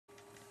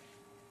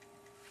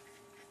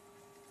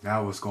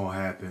Now what's gonna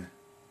happen?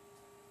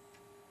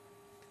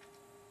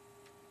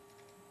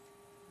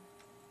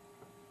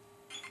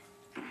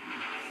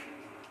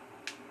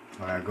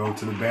 I go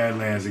to the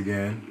Badlands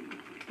again.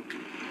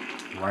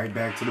 Right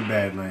back to the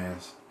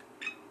Badlands.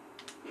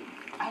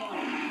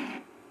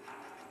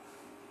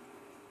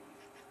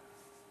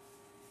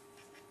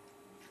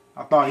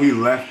 I thought he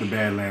left the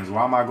Badlands.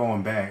 Why am I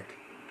going back?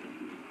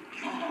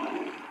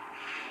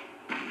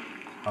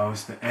 Oh,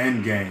 it's the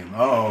end game.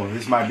 Uh-oh,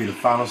 this might be the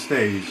final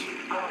stage.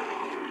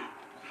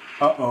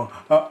 Uh-oh,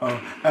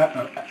 uh-oh,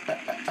 uh-oh,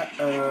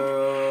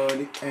 uh-oh.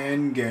 The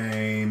end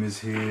game is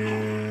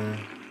here.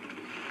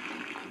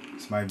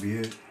 This might be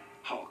it.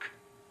 Hulk,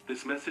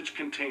 this message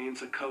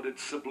contains a coded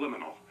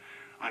subliminal.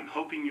 I'm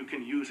hoping you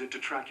can use it to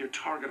track your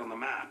target on the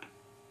map.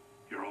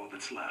 You're all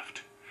that's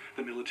left.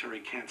 The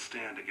military can't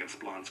stand against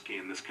Blonsky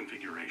in this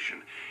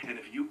configuration, and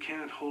if you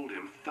can't hold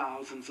him,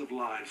 thousands of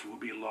lives will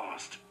be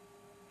lost.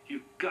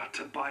 You've got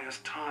to buy us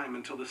time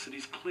until the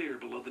city's clear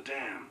below the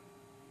dam.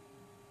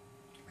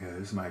 Yeah,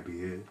 this might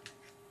be it.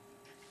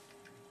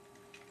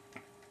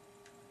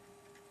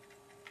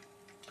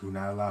 Do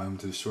not allow him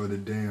to destroy the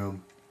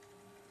dam.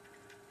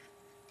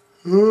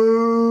 I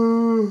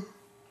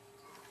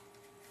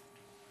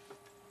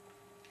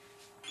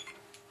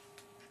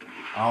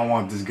don't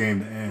want this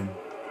game to end.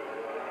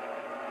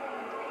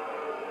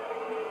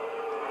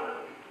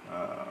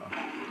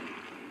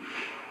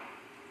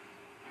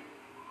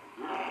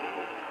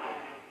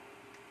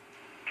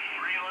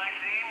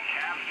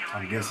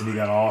 I'm guessing he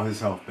got all his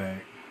health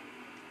back.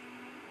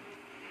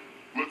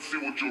 Let's see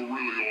what you're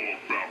really all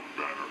about,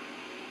 Banner.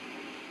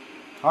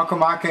 How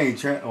come I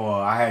can't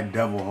I had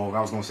Devil Hulk.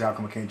 I was gonna say how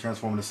come I can't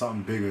transform into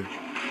something bigger.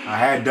 I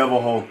had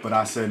Devil Hulk, but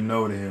I said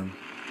no to him.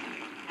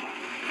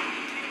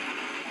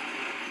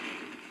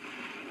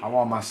 I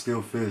want my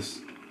steel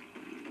fist.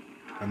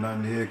 But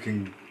nothing here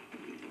can.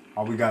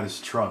 All we got is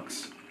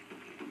trucks.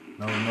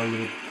 No.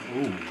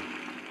 Ooh.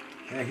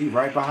 Yeah, he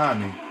right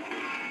behind me.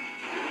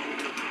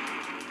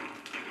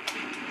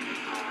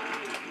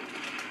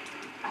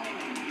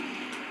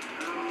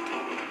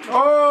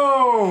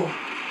 Oh!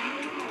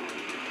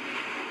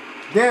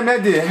 Damn,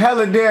 that did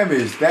hella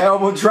damage. That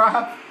elbow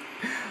drop.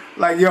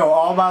 Like, yo,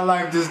 all my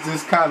life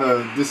just kind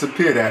of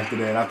disappeared after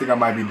that. I think I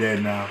might be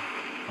dead now.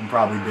 I'm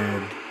probably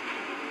dead.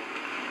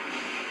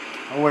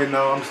 Oh, wait,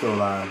 no, I'm still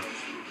alive.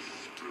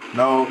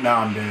 No,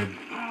 now I'm dead.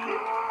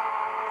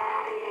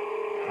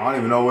 I don't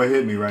even know what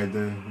hit me right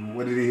there.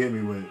 What did he hit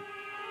me with?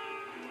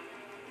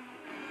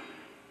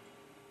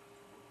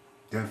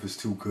 Death is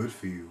too good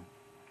for you.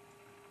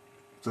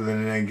 So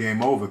then it ain't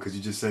game over because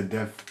you just said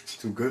death is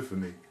too good for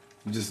me.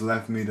 You just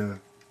left me to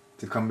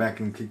come back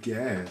and kick your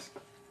ass.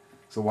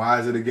 So why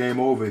is it a game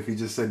over if he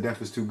just said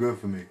death is too good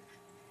for me?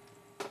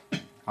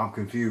 I'm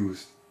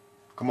confused.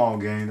 Come on,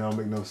 game. That don't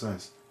make no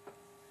sense.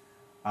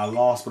 I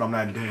lost, but I'm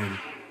not dead.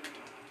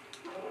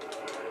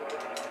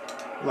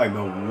 Like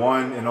the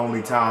one and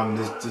only time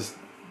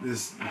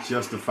this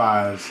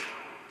justifies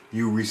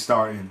you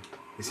restarting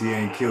is he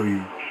ain't kill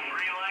you.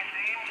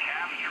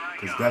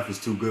 Because death is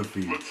too good for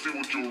you. Let's see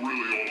what you're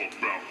really all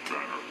about,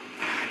 Banner.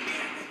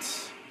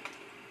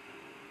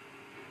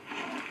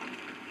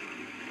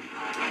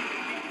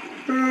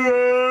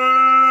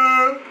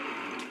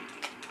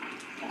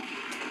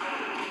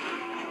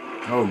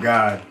 Oh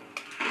God.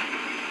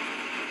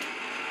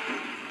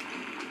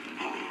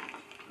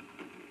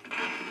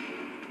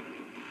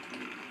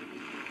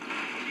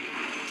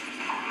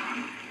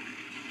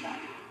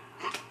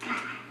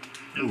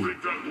 Ooh.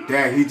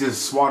 Dad, he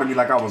just swatted me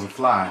like I was a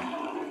fly.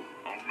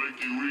 I'll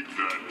make you eat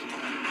that.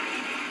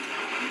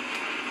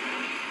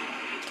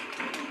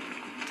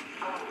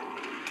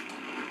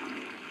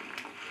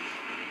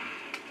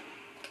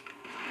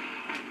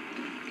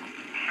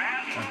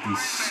 Like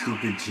these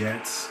stupid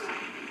jets.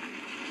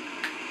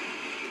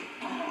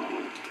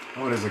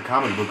 Oh, there's a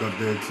comic book up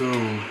there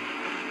too.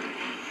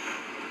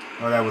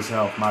 Oh, that was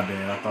health. My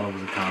bad. I thought it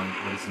was a comic,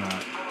 but it's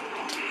not.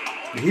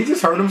 Did he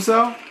just hurt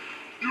himself?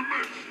 You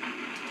missed.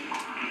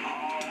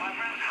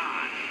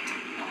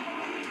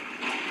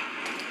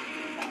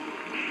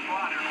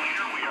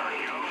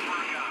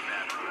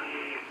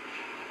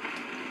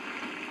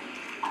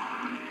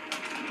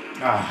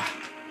 Ah.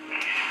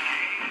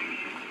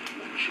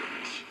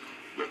 Chance.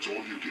 That's all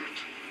you get.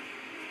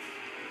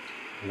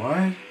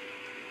 What?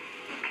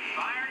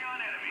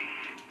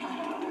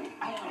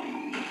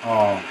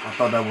 Oh, I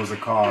thought that was a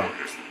car.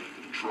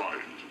 Try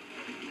it.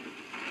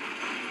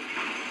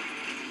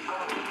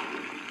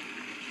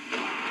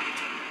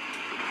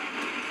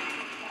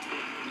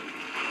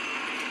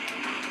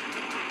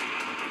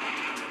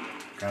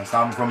 Gotta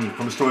stop him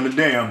from destroying the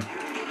dam.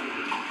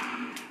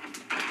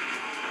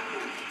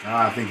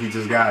 Ah, I think he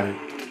just got it.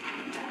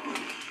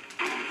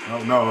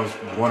 Oh no, it's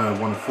one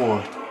of four.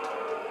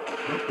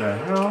 What the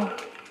hell?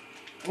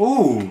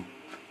 Ooh!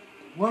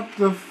 What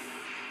the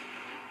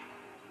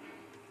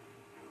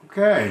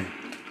Okay.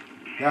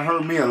 That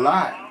hurt me a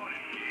lot.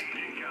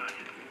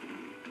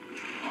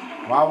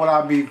 Why would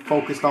I be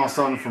focused on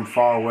something from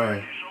far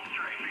away?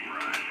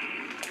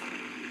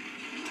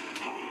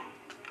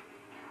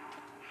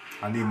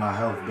 I need my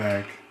health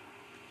back.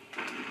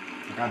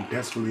 Like I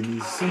desperately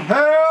need some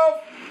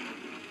help.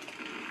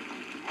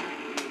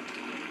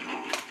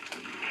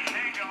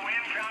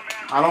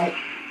 I don't.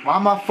 Why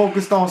am I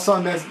focused on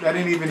something that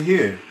ain't even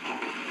here?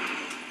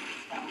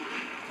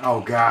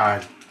 Oh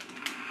God.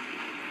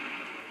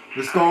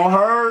 This gonna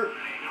hurt.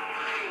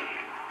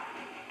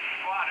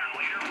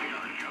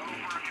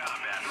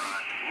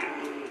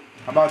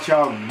 How about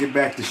y'all get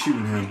back to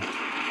shooting him?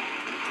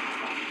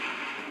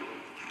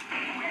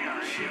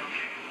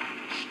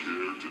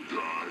 Scared to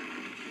die.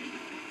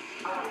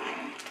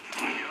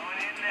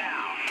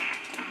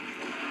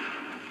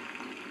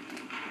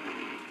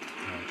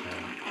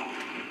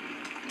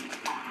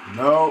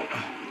 No.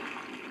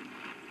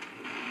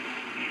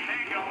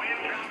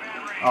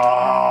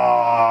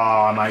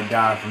 Oh, I might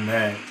die from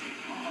that.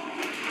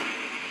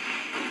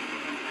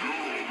 You're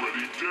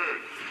already dead.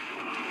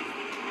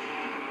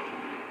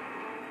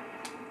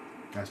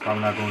 That's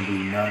probably not gonna do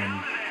nothing.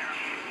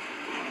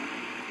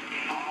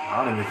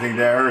 I don't even think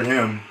that hurt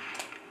him.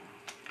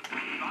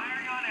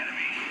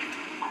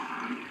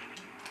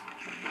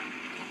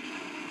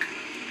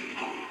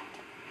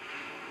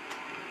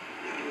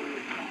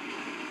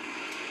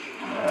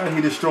 He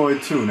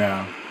destroyed two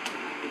now.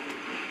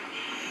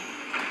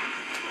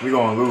 We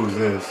gonna lose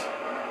this.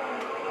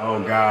 Oh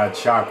God,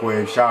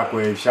 shockwave,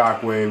 shockwave,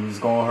 shockwave. It's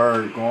gonna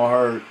hurt, gonna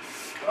hurt.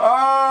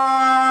 Oh!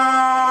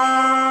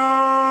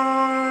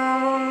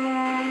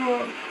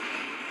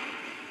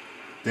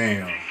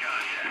 Damn.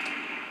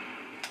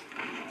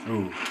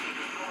 Ooh.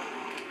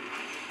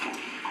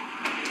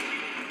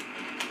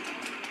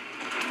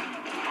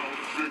 How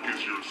thick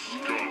is your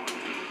skull?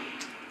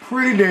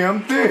 Pretty damn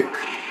thick.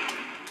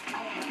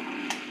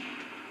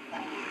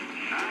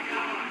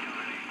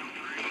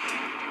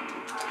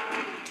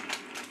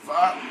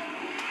 Fuck.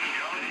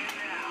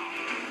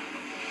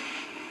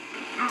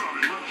 You're not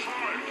even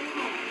trying.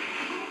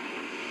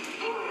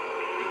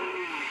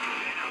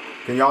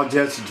 Can y'all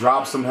just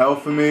drop some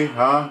health for me,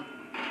 huh?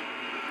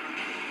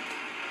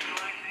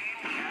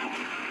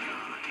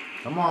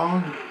 Come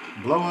on,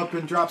 blow up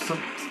and drop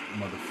some.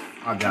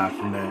 I died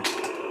from that.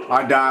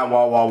 I died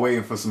while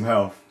waiting for some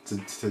health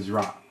to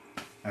drop.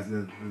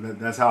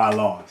 That's how I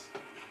lost,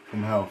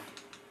 from health,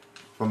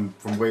 from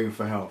waiting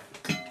for health.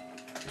 This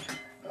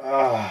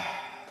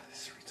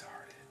is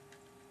retarded.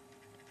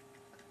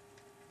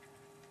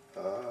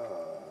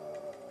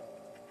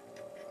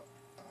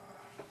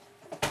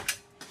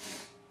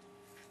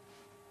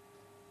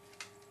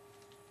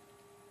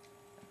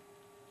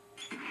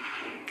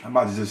 I'm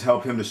about to just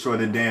help him destroy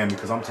the dam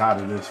because I'm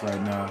tired of this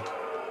right now.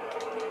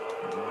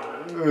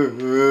 You'll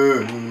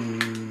all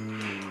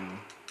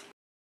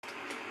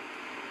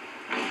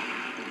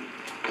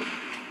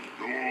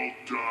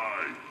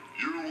die.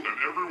 You and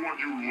everyone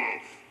you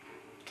love.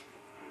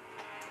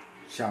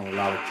 Shouting a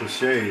lot of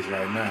cliches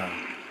right now.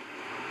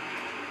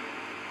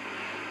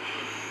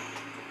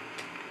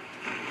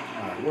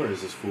 Alright, where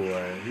is this fool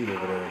at? He's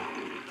over there.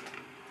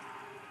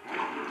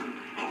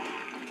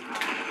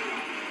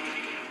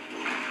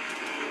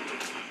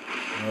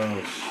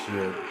 Oh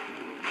shit.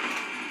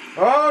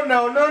 Oh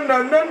no no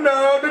no no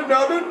no no no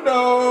no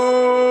no.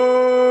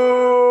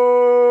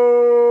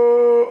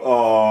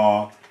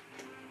 Oh,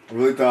 I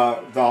really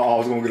thought I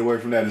was gonna get away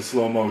from that in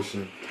slow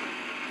motion.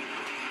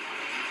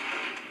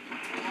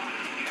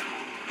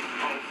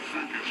 How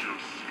thick is your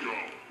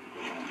skull?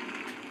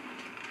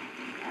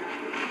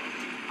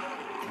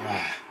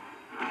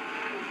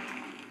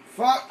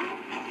 Fuck.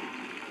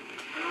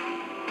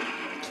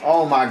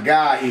 Oh my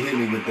God, he hit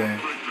me with that.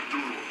 Like to do to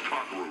a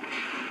cockroach.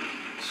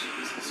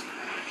 Jesus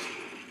Christ.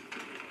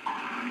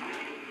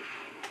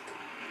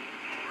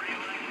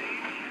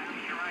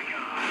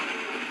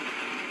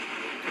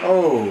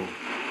 Oh.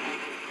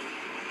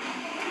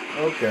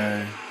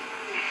 Okay.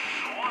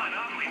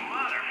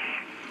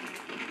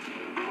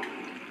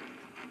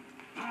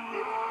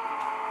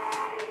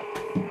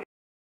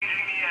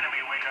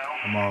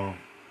 Come on.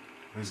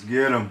 Let's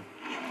get him.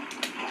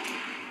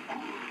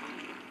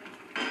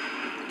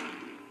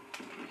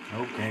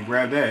 Nope, can't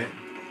grab that.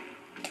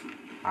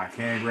 I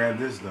can't grab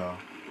this though.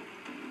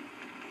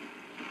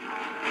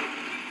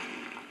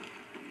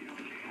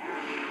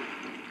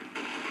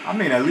 I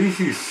mean, at least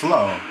he's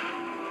slow.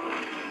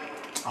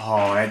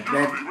 Oh,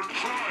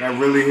 that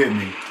really hit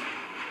me.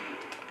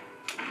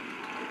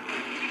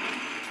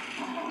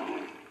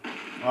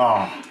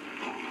 Oh.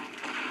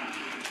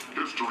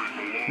 History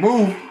belongs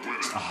Move. to the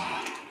winners. Oh.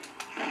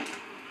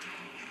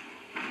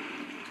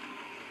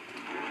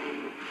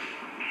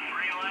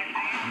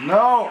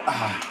 No.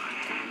 Ah.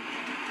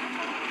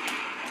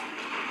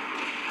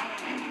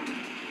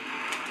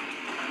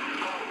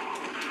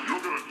 You're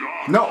gonna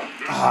die. No.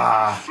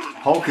 Ah.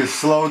 Hulk is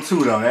slow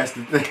too though. That's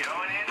the thing.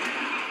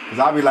 Cause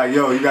I'll be like,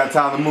 yo, you got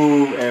time to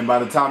move, and by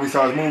the time he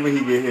starts moving,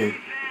 he get hit.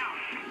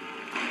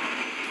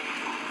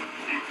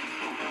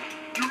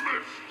 You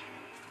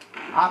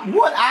missed.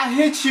 What? I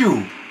hit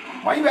you.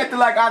 Why you acting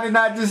like I did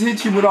not just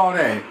hit you with all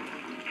that?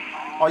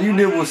 All you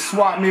did was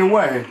swat me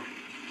away.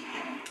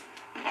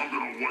 I'm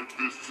gonna wipe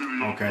this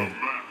city off Okay. the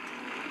map.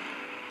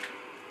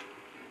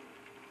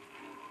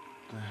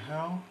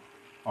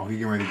 Oh, he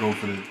getting ready to go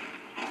for the.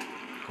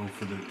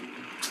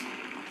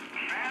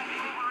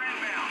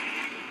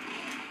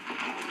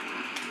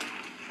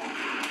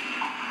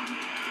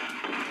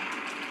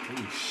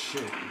 Holy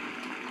shit.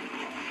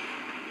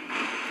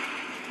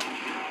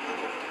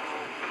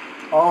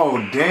 Oh,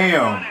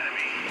 damn.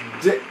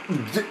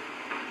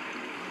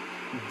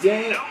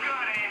 Damn.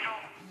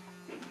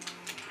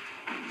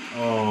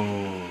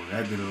 Oh,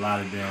 that did a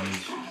lot of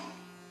damage.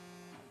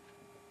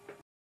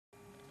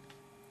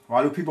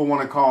 Why do people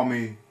want to call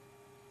me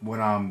when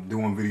I'm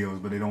doing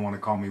videos, but they don't want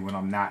to call me when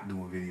I'm not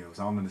doing videos?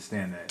 I don't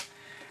understand that.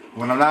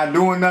 When I'm not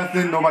doing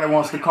nothing, nobody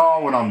wants to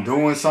call. When I'm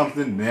doing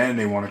something, then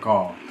they want to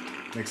call.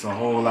 Makes a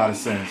whole lot of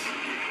sense.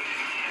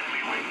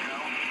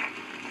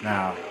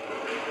 Now,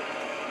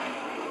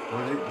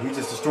 he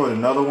just destroyed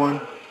another one?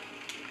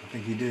 I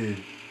think he did.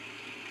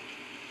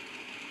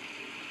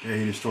 Yeah,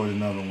 he destroyed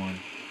another one.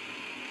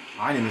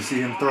 I didn't even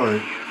see him throw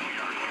it.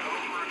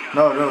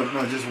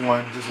 No, just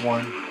one. Just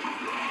one.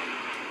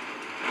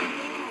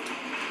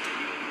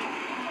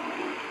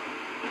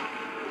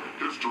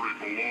 History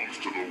belongs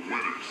to the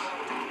winners.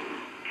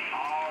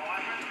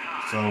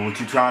 So what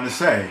you trying to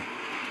say?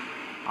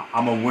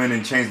 I'm gonna win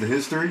and change the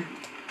history?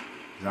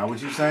 Is that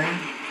what you saying?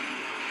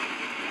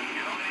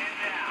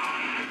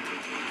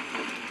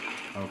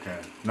 Okay.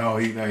 No,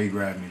 he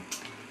grabbed me.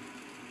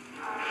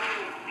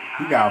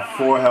 He got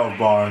 4 health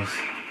bars.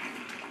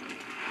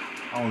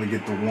 I only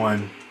get the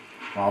 1.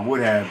 Well, I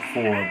would have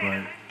 4,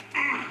 but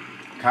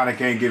kinda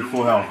can't get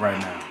full health right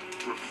now.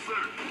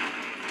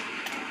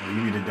 Well,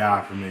 you need to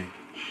die for me.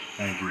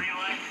 Thank you.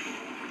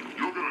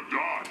 You're gonna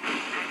die.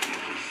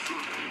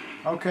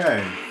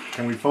 Okay.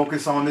 Can we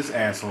focus on this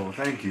asshole?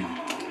 Thank you.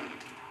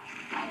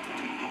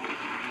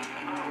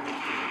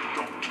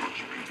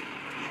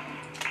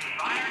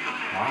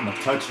 I'm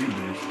gonna touch you,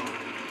 bitch.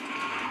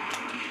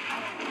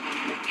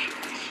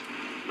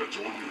 That's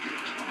all you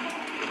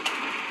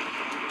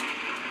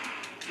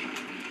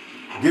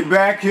get. Get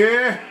back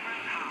here!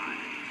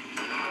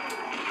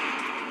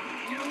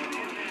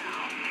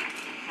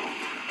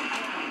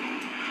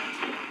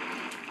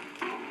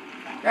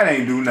 That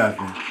ain't do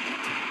nothing.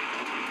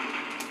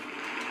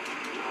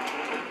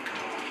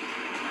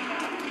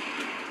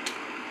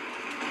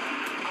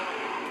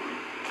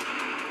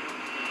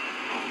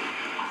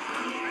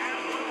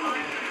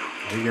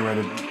 He getting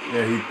ready to,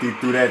 yeah, he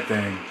threw that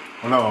thing.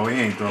 Oh no, he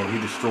ain't throw, he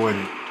destroyed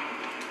it.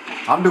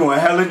 I'm doing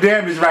hella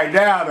damage right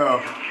now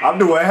though. I'm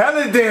doing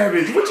hella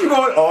damage. What you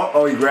going?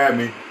 Oh, he grabbed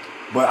me.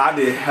 But I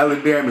did hella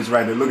damage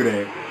right there. Look at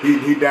that.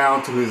 He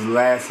down to his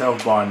last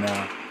health bar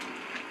now.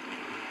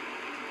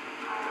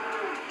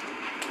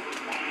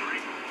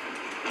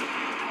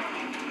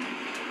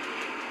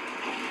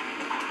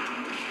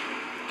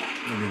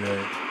 Look at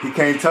that. He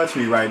can't touch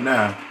me right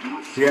now.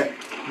 Look at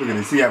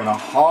this. He having a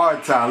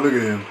hard time. Look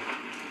at him.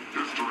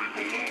 History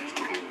belongs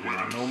to the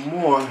winners. No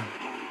more.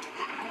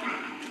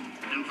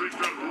 You think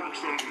that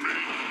works on me?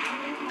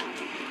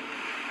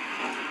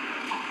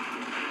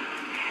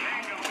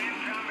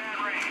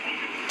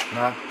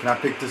 Can I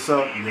pick this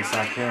up? Yes,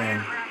 I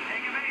can.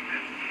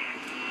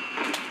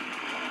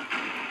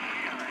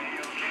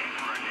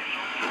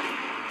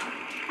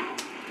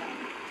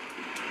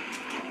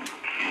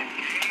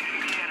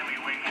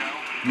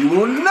 You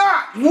will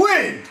not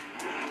win!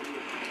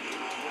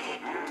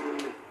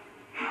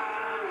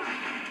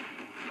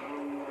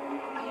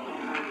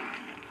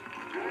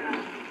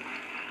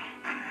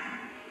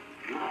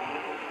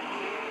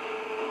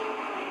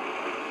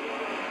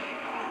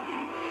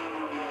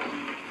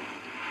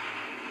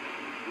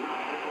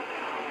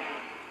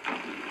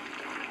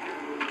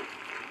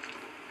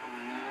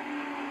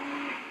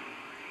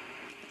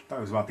 I thought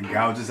he was about to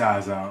gouge his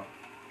eyes out.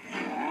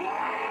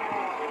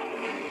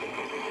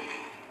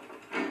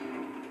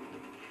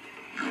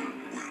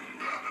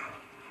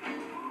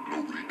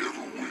 Nobody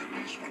ever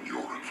wins when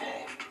you're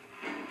involved.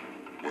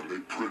 When they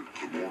print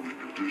the morning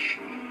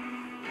edition,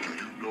 do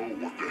you know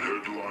what the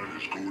headline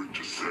is going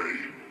to say?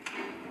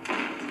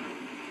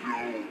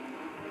 No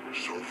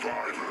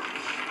survivors.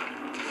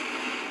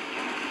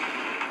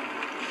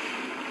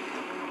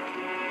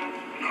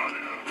 Not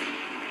happy.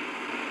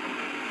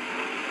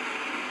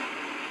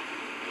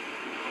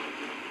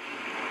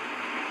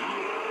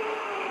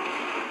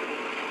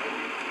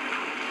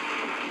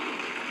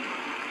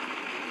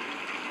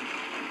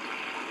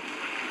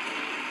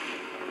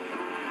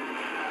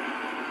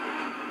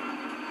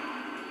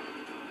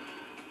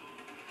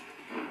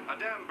 A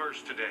dam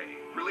burst today,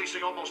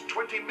 releasing almost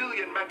 20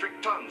 million metric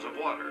tons of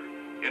water.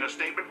 In a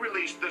statement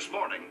released this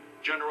morning,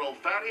 General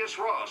Thaddeus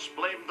Ross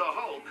blamed the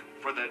Hulk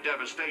for the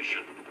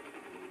devastation.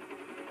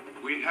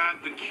 We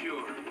had the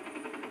cure.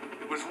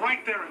 It was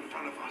right there in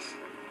front of us.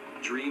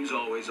 Dreams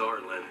always are,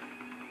 Len.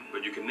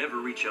 But you can never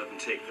reach out and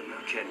take them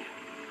now, can you?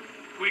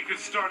 We could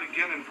start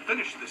again and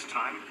finish this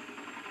time.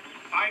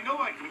 I know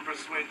I can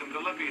persuade them to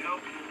let me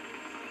help you.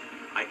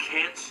 I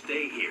can't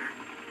stay here.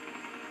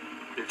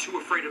 They're too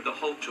afraid of the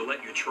Hulk to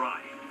let you try.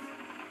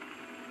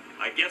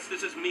 I guess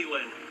this is me,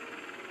 Len.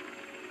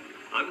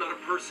 I'm not a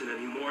person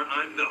anymore,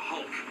 I'm the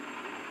Hulk.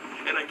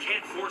 And I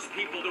can't force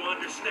people to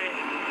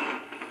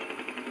understand.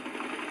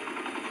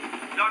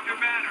 Dr.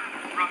 Banner,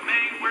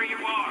 remain where you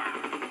are.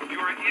 You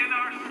are in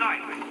our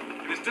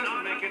sight. This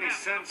doesn't make any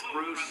sense,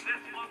 Bruce.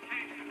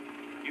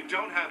 You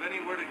don't have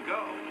anywhere to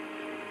go.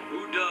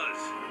 Who does?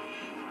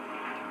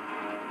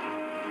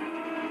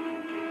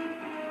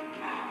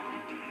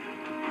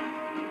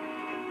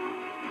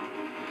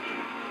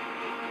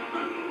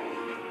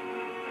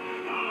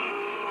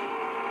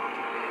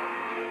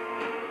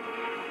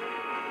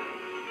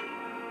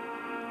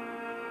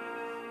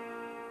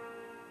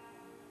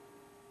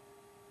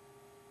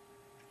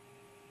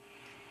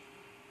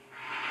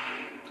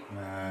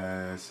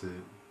 That's it.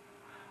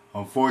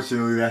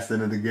 Unfortunately, that's the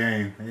end of the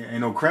game. Ain't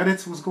no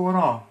credits? What's going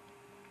on?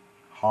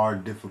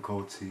 Hard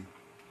difficulty.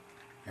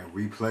 And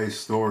replay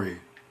story.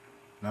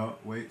 No,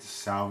 wait,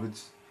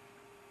 salvage.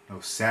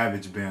 No,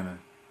 Savage Banner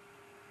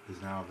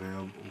is now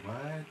available.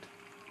 What?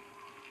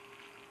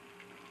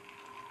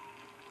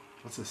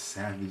 What's a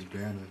Savage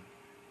Banner?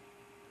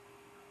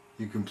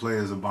 You can play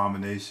as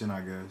Abomination, I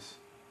guess.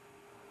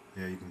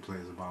 Yeah, you can play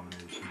as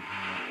Abomination.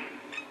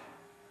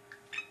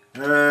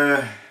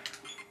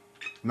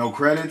 No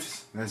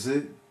credits. That's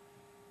it.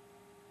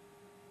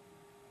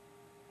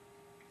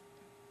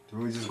 Are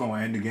we just gonna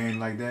end the game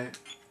like that?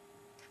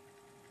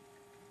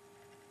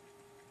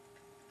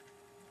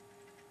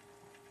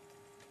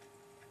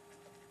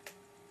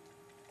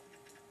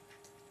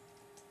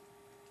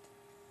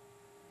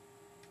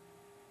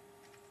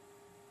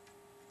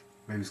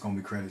 Maybe it's gonna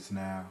be credits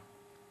now.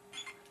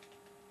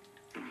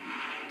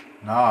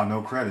 Nah,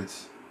 no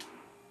credits.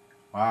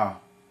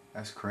 Wow,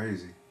 that's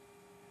crazy.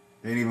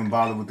 They didn't even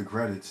bother with the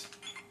credits.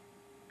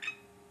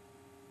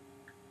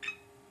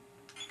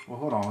 Well,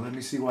 hold on. Let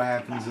me see what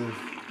happens if...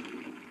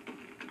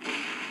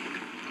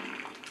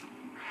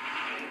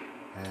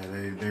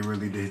 Yeah, they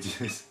really did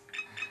just...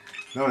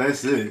 No,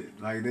 that's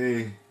it. Like,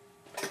 they...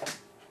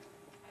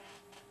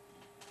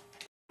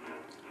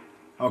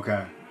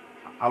 Okay.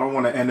 I don't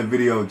want to end the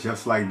video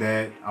just like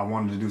that. I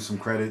wanted to do some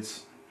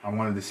credits. I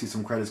wanted to see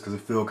some credits because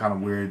it feels kind of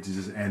weird to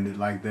just end it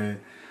like that.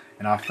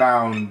 And I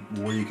found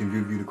where you can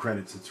view the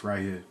credits. It's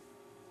right here.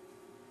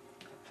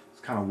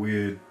 It's kind of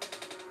weird.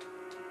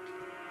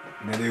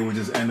 And then they would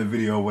just end the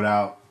video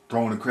without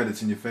throwing the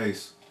credits in your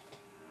face.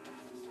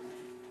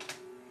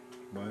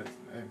 But,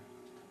 hey.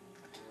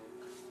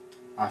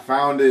 I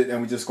found it, and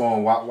we're just going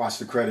to watch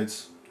the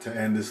credits to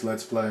end this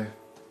Let's Play.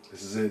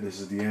 This is it. This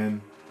is the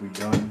end. We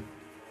done.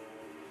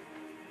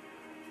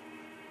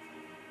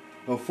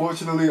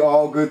 Unfortunately,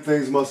 all good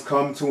things must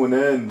come to an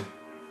end.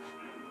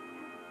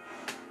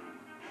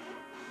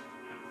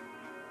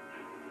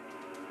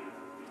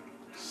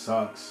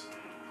 Sucks.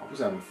 I was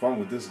having fun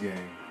with this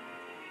game.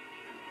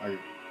 Like,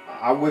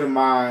 I wouldn't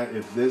mind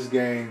if this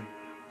game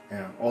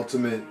and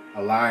Ultimate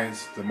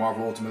Alliance, the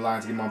Marvel Ultimate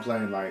Alliance game I'm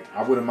playing, like,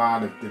 I wouldn't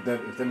mind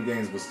if them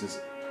games was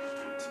just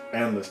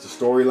endless. The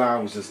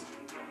storyline was just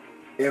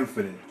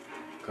infinite.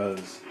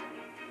 Because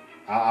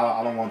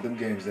I don't want them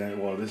games to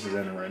end. Well, this is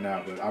ending right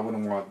now, but I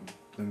wouldn't want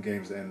them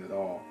games to end at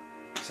all.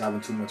 Just having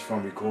too much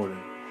fun recording.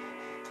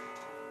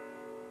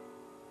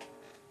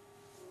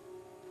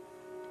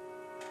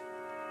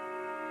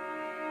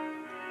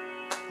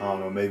 I don't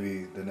know,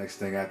 maybe the next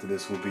thing after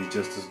this will be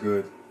just as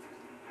good.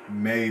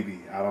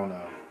 Maybe, I don't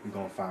know. We're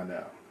gonna find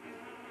out.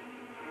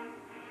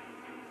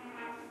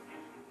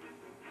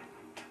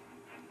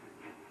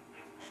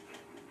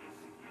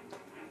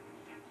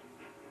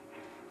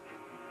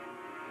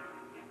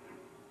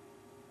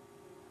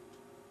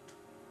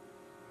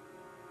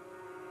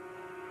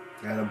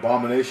 That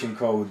Abomination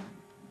code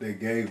they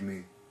gave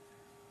me,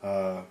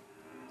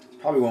 it's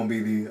probably gonna be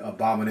the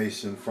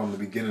Abomination from the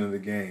beginning of the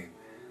game.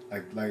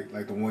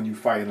 Like the one you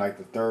fight in like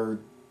the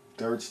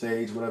third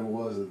stage, whatever it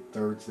was, the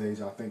third stage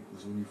I think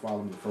was when you fought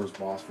him the first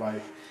boss fight.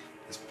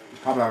 It's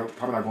probably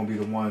not gonna be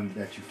the one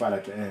that you fight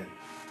at the end.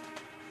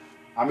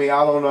 I mean,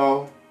 I don't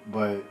know,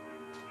 but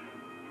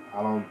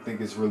I don't think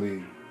it's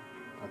really.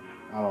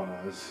 I don't know.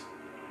 It's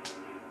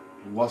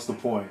what's the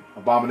point?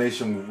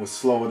 Abomination was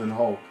slower than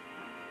Hulk.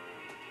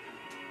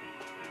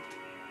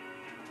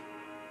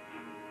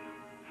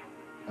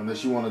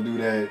 Unless you want to do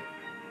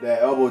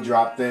that elbow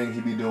drop thing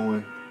he be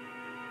doing.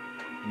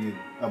 You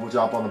elbow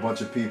drop on a bunch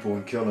of people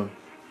and kill them.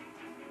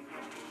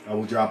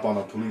 Elbow drop on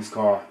a police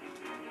car.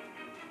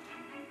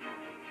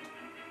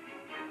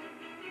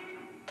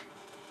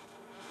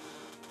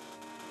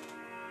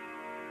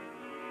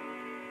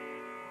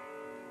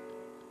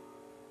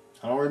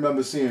 I don't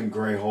remember seeing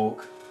Grey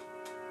Hulk.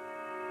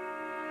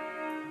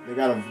 They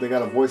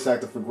got a voice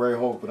actor for Grey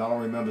Hulk, but I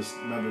don't remember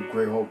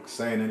Grey Hulk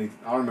saying anything.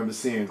 I don't remember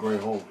seeing Grey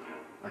Hulk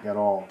like at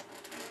all.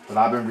 But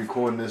I've been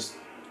recording this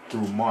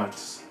through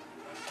months,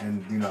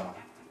 and you know.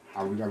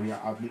 I'll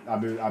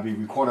be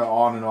recording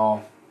on and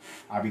off.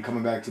 I'll be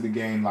coming back to the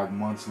game like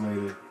months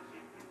later,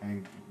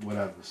 and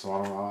whatever. So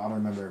I don't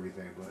remember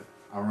everything, but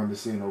I remember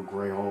seeing no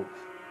Grey Hulk.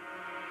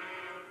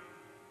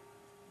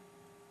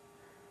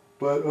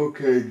 But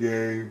okay,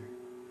 game.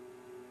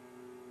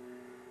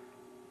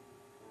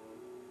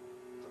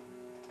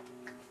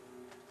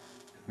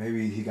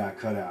 Maybe he got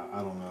cut out. I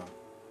don't know.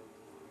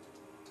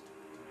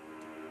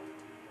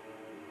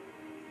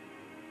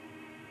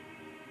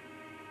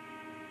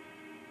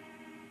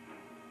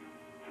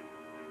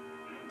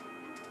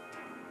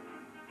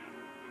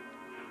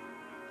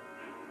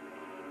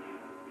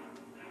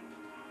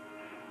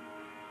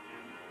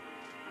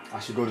 I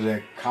should go to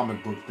that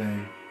comic book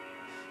thing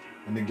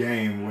in the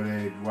game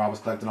where I was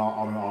collecting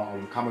all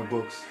the comic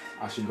books.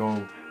 I should go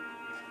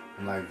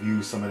and like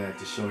view some of that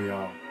to show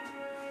y'all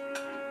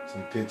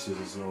some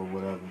pictures or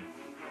whatever.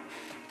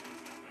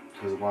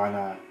 Cause why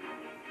not?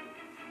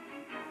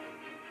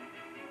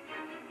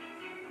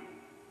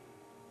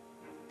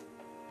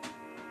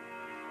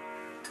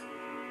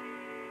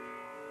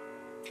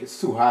 It's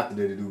too hot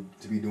today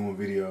to be doing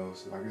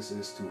videos. Like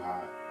it's too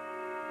hot.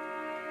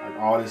 Like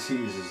all this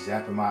heat is just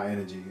zapping my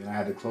energy, and I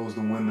had to close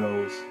the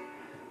windows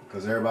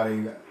because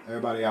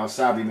everybody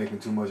outside be making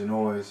too much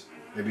noise.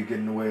 They be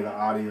getting away the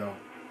audio.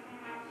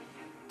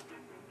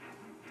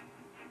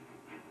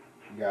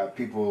 You got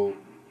people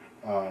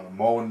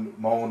mowing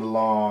the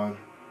lawn,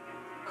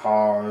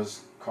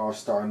 cars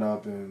starting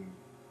up and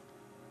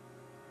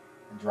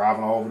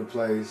driving all over the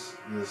place.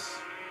 Just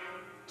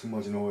too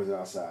much noise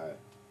outside.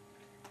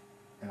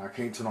 And I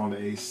can't turn on the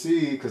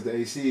AC because the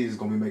AC is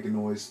going to be making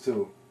noise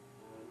too.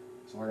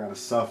 So I got to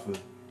suffer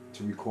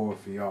to record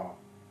for y'all.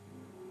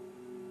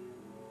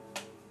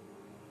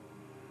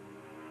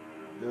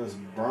 Just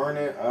burn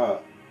it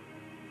up.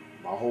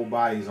 My whole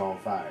body's on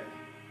fire.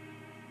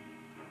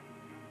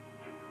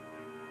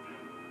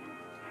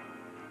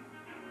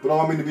 But I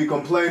don't mean to be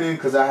complaining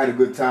because I had a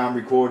good time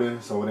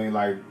recording, so it ain't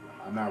like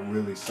I'm not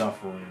really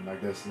suffering.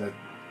 Like that's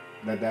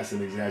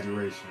an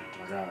exaggeration.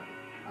 Like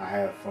I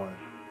had fun.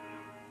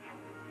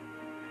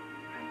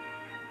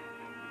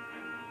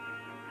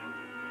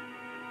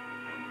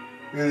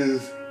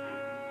 It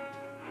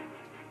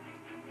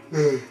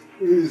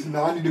is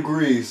 90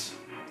 degrees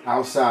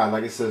outside,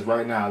 like it says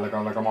right now. Like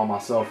I'm on my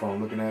cell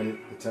phone looking at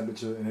it, the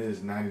temperature, and it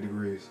is 90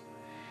 degrees.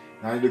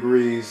 90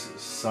 degrees,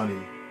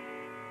 sunny.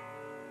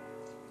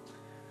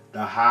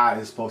 The high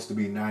is supposed to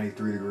be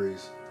 93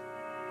 degrees.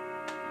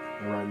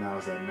 And right now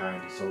it's at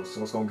 90. So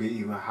it's gonna get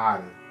even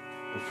hotter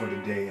before the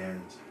day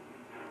ends.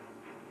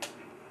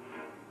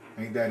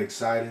 Ain't that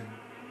exciting?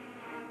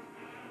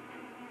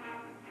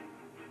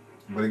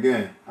 But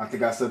again, I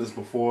think I said this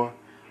before,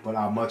 but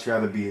I'd much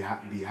rather be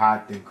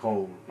hot than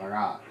cold. Like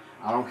I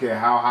don't care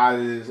how hot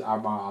it is.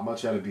 I'd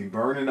much rather be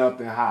burning up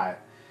and hot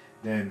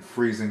than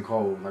freezing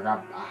cold. Like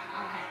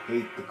I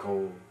hate the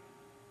cold.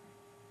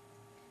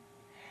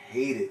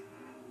 Hate it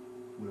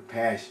with a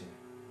passion.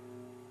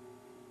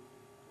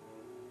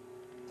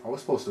 Oh,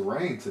 it's supposed to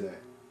rain today.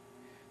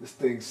 This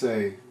thing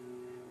say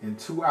in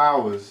 2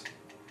 hours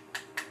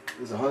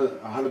there's a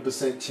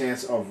 100%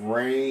 chance of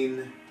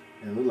rain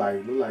and look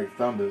like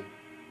thunder.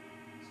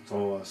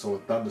 So a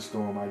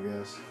thunderstorm, I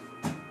guess.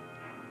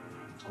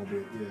 It's gonna be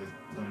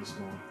a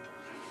thunderstorm.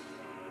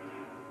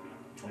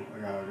 Oh, I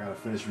gotta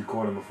finish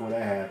recording before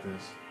that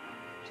happens.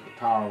 So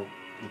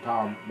the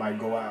power might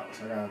go out.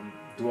 So I gotta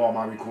do all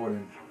my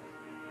recording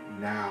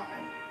now.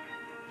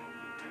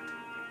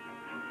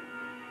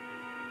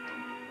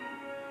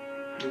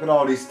 Look at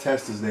all these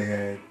testers they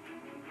had.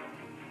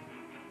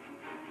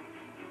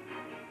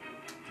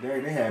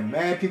 They had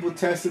mad people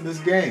testing this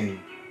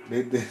game.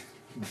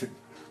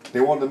 They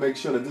wanted to make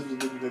sure that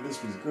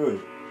this was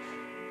good.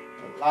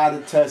 A lot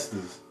of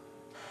testers.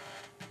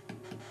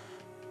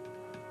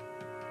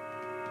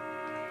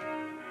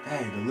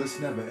 Dang, the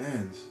list never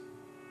ends.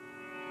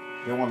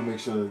 They want to make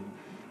sure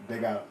they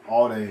got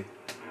all they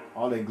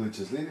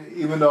glitches.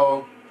 Even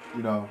though,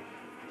 you know,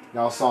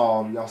 y'all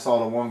saw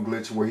the one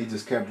glitch where he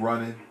just kept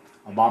running.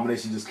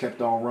 Abomination just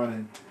kept on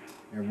running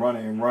and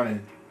running and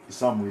running for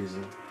some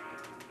reason.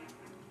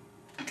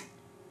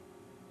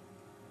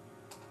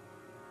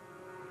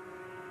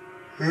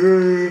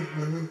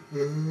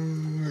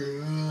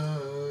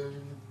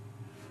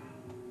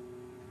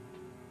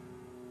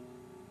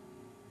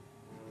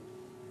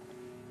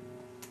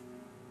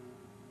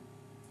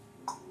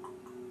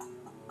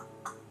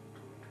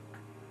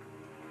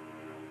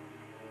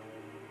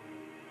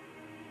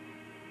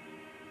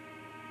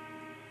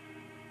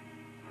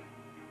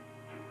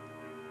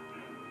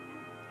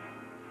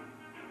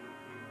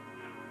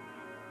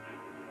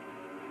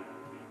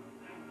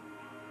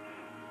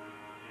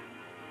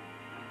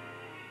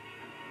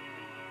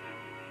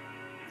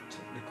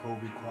 Technical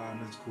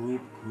requirements,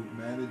 group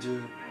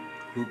manager,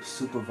 group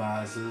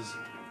supervisors,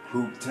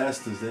 group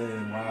testers.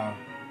 Wow,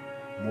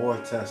 more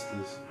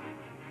testers.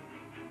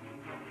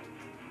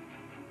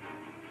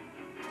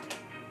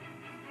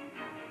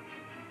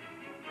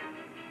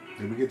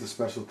 Did we get the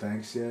special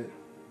thanks yet?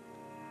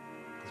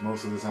 Because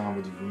most of the time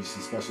when you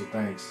see special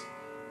thanks,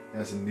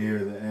 that's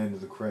near the end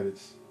of the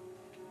credits.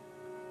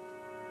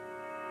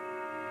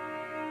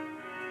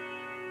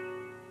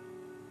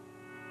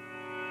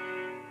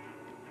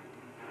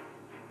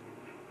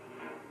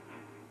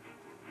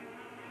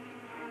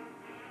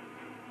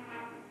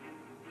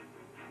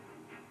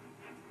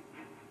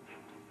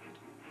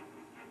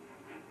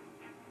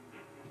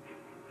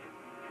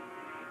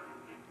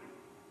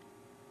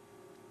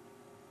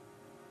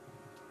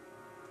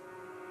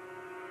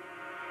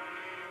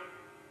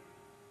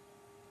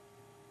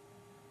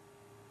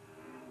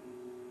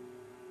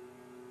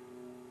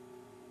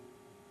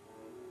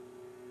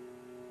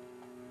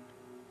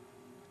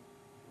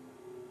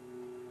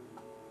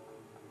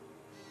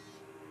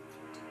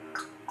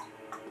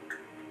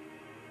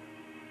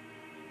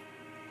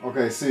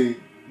 Okay, see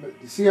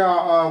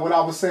how what I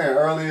was saying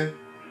earlier?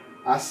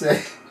 I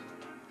said,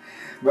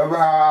 remember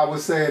how I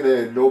was saying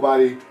that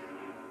nobody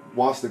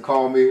wants to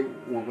call me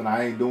when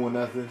I ain't doing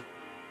nothing?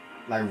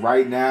 Like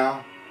right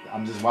now,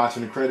 I'm just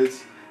watching the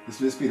credits. This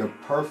would be the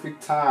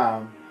perfect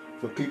time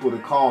for people to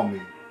call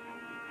me,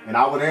 and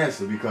I would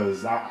answer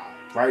because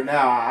right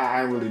now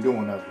I ain't really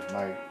doing nothing.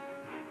 Like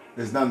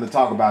there's nothing to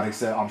talk about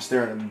except I'm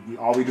staring.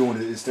 All we doing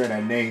is staring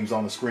at names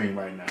on the screen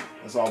right now.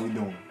 That's all we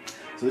doing.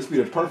 So this would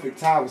be the perfect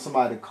time for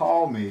somebody to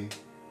call me.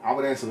 I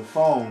would answer the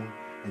phone,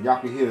 and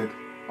y'all can hear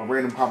a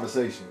random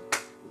conversation.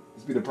 This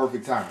would be the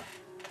perfect time.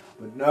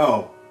 But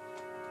no,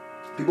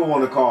 people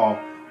want to call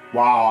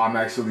while I'm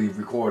actually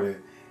recording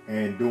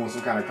and doing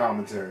some kind of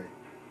commentary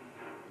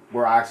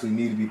where I actually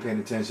need to be paying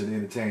attention to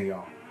entertain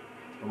y'all.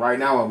 But right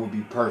now it would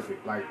be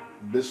perfect. Like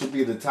this would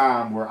be the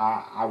time where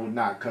I would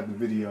not cut the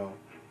video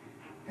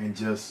and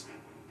just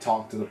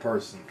talk to the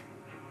person.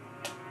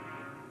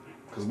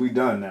 Because we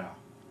done now.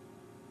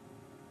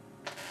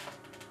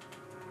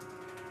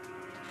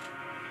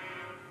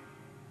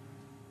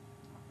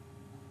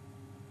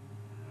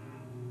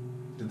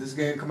 Did this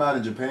game come out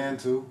in Japan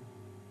too?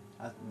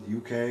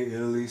 UK,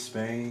 Italy,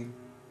 Spain?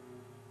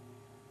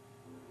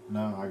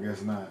 No, I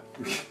guess not.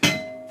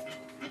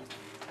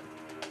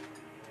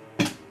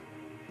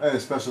 Hey,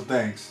 special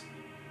thanks.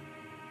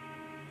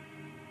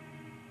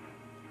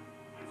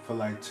 For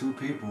like 2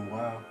 people,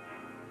 wow.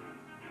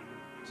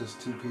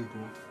 Just 2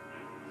 people.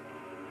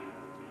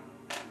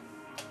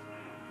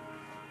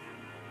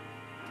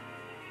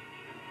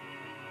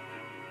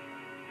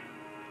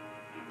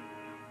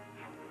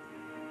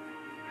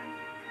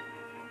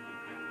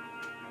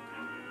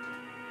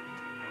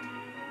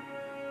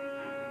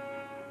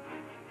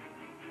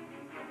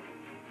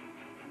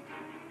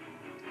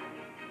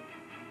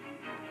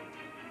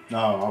 No,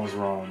 I was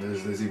wrong.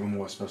 There's even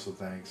more special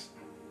thanks.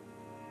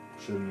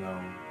 Should have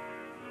known.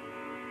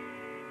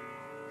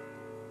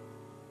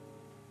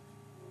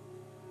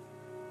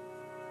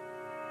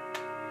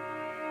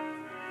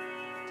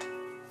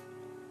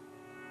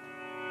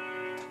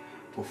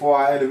 Before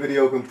I end the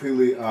video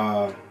completely,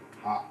 I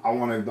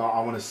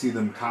want to see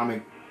them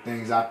comic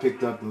things I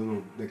picked up.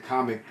 The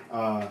comic.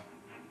 I'm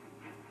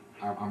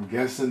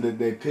guessing that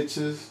they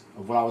pictures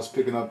of what I was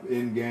picking up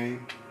in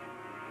game.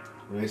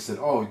 Where they said,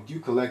 "Oh, you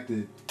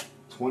collected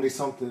 20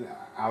 something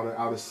out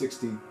of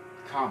 60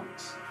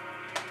 comics."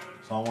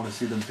 So I want to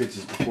see them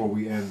pictures before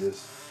we end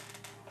this.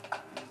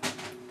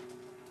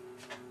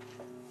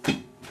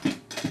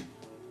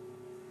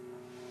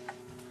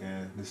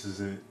 Yeah, this is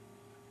it.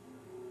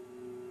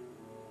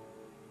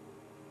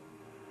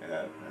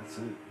 Yeah, that's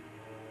it.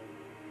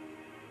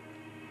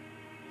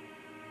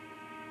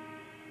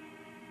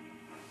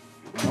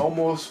 No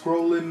more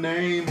scrolling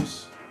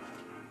names.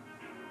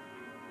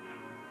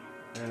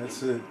 Yeah,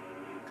 that's it.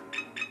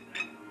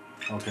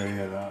 Okay,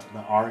 yeah, the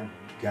art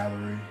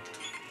gallery.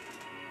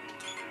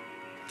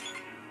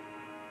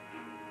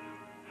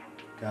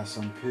 Got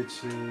some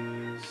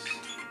pictures.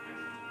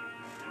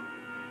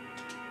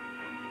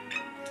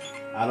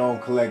 I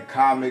don't collect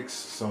comics,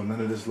 so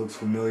none of this looks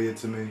familiar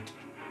to me.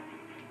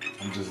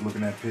 I'm just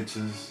looking at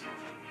pictures.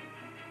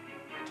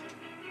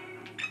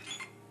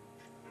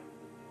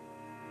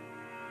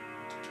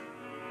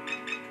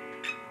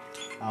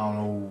 I don't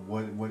know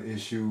what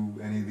issue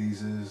any of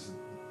these is.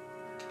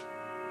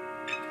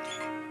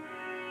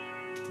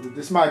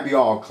 This might be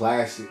all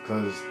classic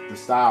because the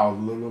style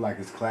look like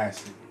it's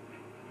classic.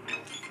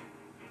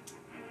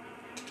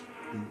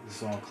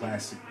 It's all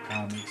classic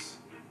comics.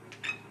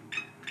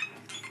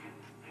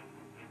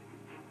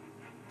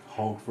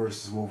 Hulk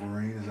versus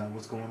Wolverine, is that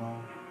what's going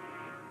on?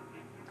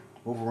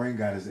 Wolverine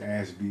got his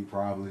ass beat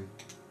probably.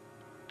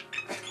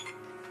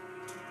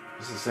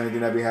 This is the same thing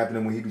that be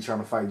happening when he be trying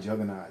to fight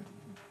Juggernaut.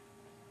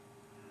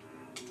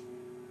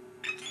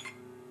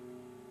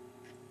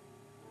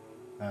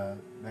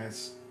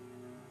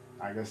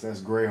 I guess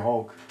that's Grey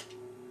Hulk.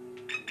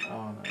 I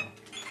don't know.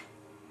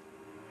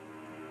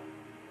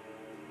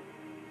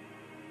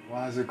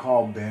 Why is it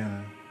called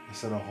Banner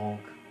instead of Hulk?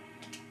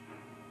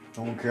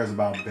 No one cares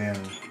about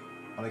Banner.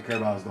 All they care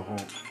about is the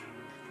Hulk.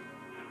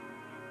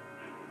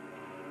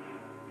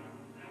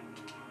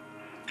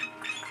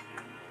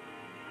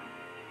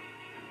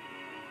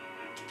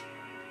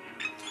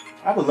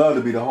 I would love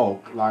to be the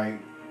Hulk. Like,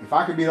 if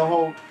I could be the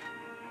Hulk,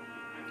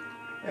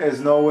 there's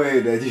no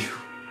way that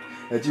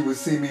you would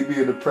see me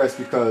being depressed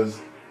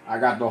because I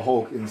got the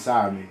Hulk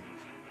inside me.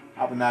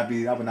 I would not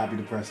be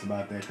depressed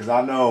about that because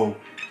I know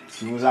as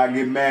soon as I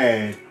get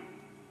mad,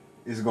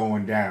 it's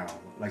going down.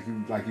 Like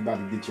you about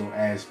to get your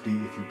ass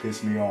beat if you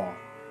piss me off.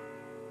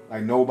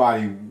 Like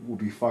nobody will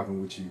be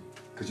fucking with you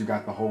because you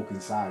got the Hulk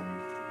inside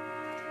you.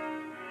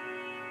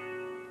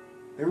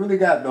 They really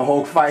got the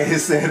Hulk fighting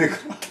Santa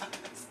Claus.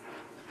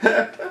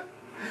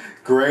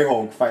 Grey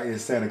Hulk fighting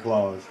Santa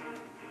Claus.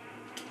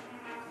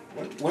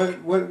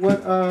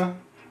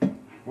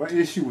 What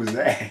issue was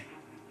that?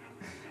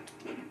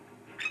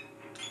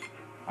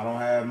 I don't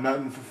have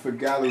nothing for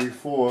Gallery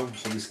 4,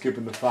 so we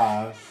skipping to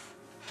 5.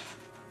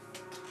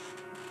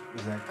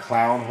 Is that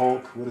Clown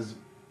Hulk? What is it?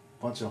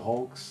 Bunch of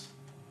Hulks.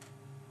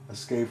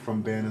 Escape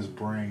from Banner's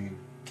brain.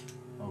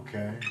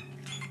 Okay.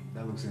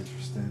 That looks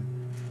interesting.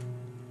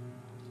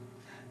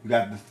 You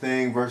got the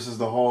Thing versus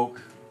the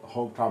Hulk. The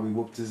Hulk probably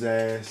whooped his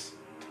ass.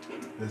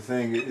 The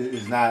Thing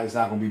is not. It's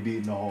not gonna be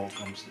beating the Hulk.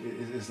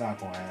 It's not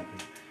gonna happen.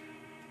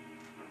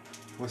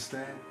 What's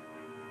that?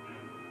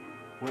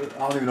 What? I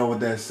don't even know what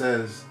that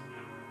says.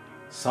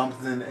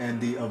 Something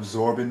and the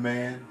Absorbing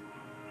Man.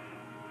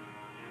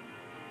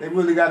 They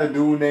really got a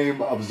dude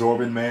named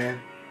Absorbing Man.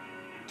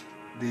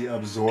 The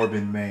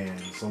Absorbing Man.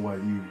 So what?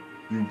 You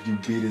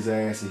beat his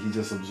ass and he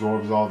just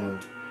absorbs all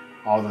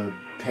the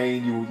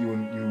pain you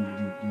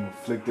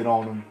inflicted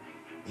on him.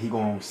 He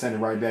gonna send it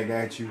right back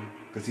at you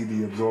because he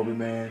the Absorbing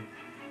Man.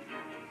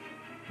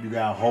 You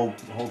got Hulk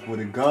with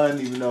a gun,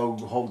 even though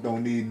Hulk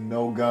don't need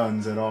no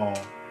guns at all.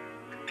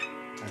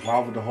 Like, why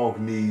would the Hulk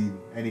need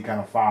any kind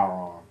of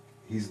firearm?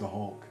 He's the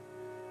Hulk.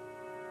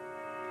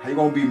 How you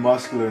gonna be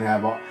muscular and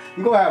have all?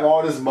 You gonna have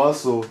all this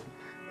muscle,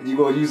 and you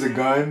gonna use a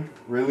gun?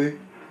 Really?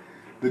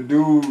 The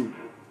dude,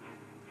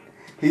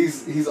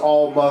 he's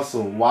all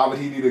muscle. Why would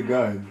he need a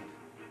gun?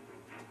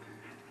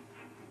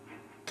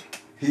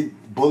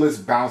 Bullets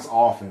bounce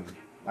off him.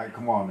 Like,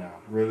 come on now,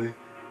 really?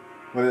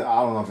 But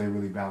I don't know if they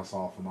really bounce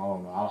off him. I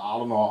don't know. I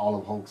don't know all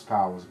of Hulk's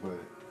powers, but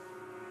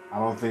I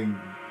don't think.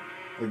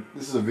 Like,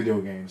 this is a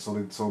video game,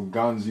 so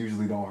guns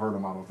usually don't hurt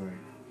him. I don't think.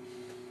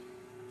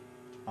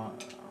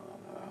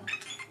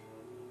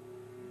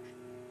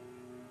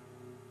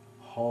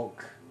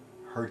 Hulk,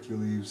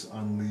 Hercules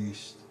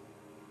Unleashed.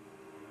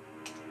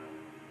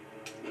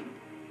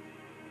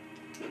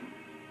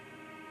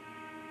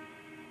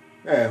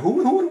 Yeah, who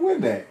would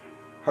win that?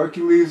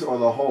 Hercules or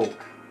the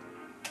Hulk?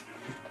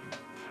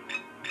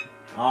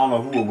 I don't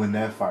know who would win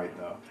that fight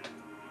though.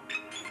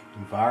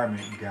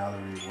 Environment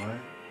gallery, what?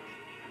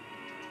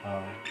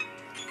 Oh.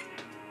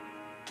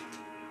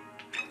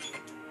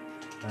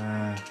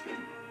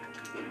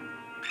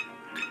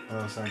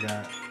 What else I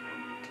got?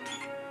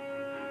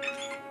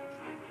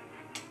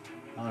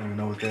 I don't even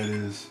know what that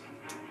is.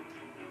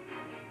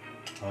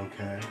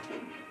 Okay.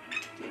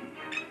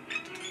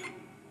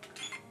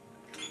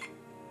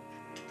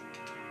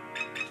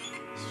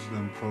 This is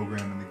them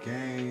programming the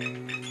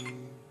game.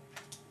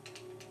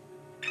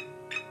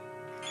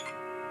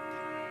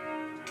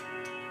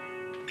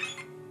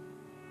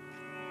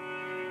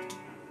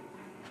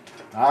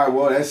 Alright,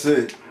 well, that's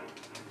it.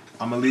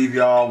 I'm gonna leave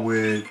y'all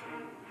with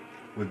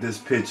this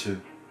picture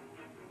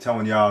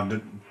telling y'all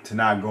to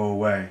not go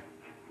away.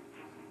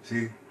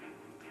 See?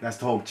 That's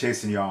the Hulk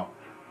chasing y'all.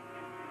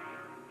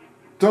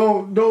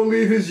 Don't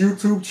leave his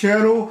YouTube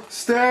channel.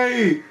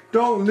 Stay.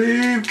 Don't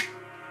leave.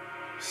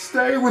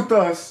 Stay with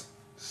us.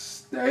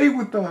 Stay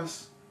with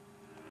us.